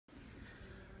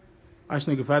Hi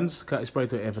Snooker fans, Curtis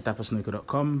Braithwaite here for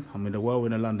Dafasnooker.com. I'm in the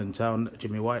whirlwind of London town,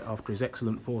 Jimmy White, after his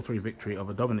excellent 4-3 victory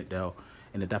over Dominic Dale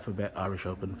in the Dafabet Irish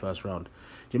Open first round.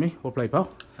 Jimmy, well played, pal.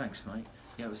 Thanks, mate.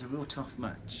 Yeah, it was a real tough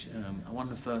match. I won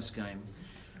the first game.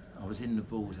 I was in the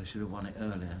balls. I should have won it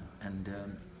earlier. And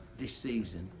this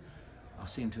season, I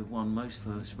seem to have won most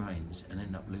first frames and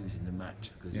end up losing the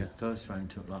match because the first frame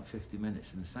took like 50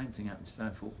 minutes. And the same thing happened today. I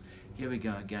thought, here we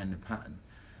go again, the pattern.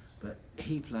 But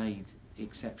he played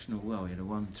exceptional well. He had a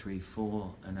 1-3-4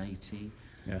 and 80.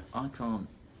 Yeah. I can't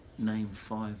name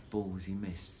 5 balls he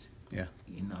missed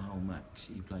in the whole match.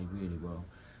 He played really well.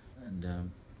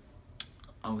 And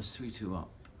I was 3-2 up.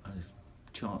 I had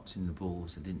a chance in the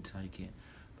balls. I didn't take it.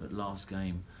 But last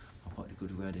game, I put a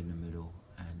good red in the middle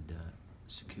and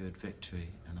secured victory.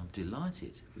 And I'm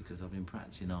delighted because I've been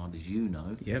practicing hard, as you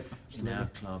know, in our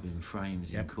club, in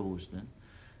frames, in Causden.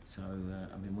 So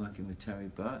I've been working with Terry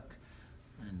Burke.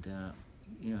 And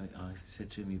you know, I said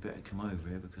to him, you better come over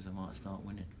here because I might start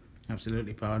winning.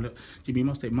 Absolutely, pal. Look, Jimmy, you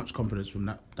must take much confidence from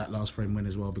that last frame win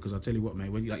as well, because I'll tell you what, mate,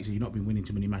 when, like you said, you've not been winning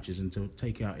too many matches, and to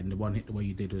take it out in the one hit the way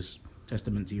you did was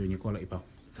testament to you and your quality, pal.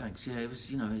 Thanks. Yeah, it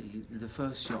was, you know, the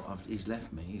first shot he's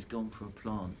left me, he's gone for a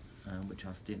plant, which I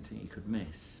didn't think he could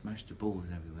miss. Smashed the balls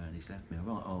everywhere, and he's left me a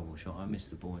right horrible shot. I missed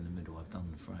the ball in the middle. I've done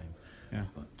the frame. Yeah.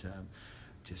 But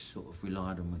just sort of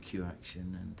relied on my cue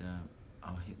action, and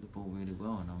I hit the ball really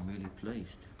well, and I'm really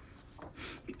pleased.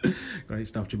 Great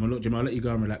stuff, Jim. Well, look, Jim, I'll let you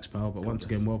go and relax, pal. But once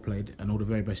again, well played, and all the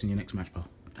very best in your next match, pal.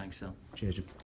 Thanks, Sal. Cheers, Jim.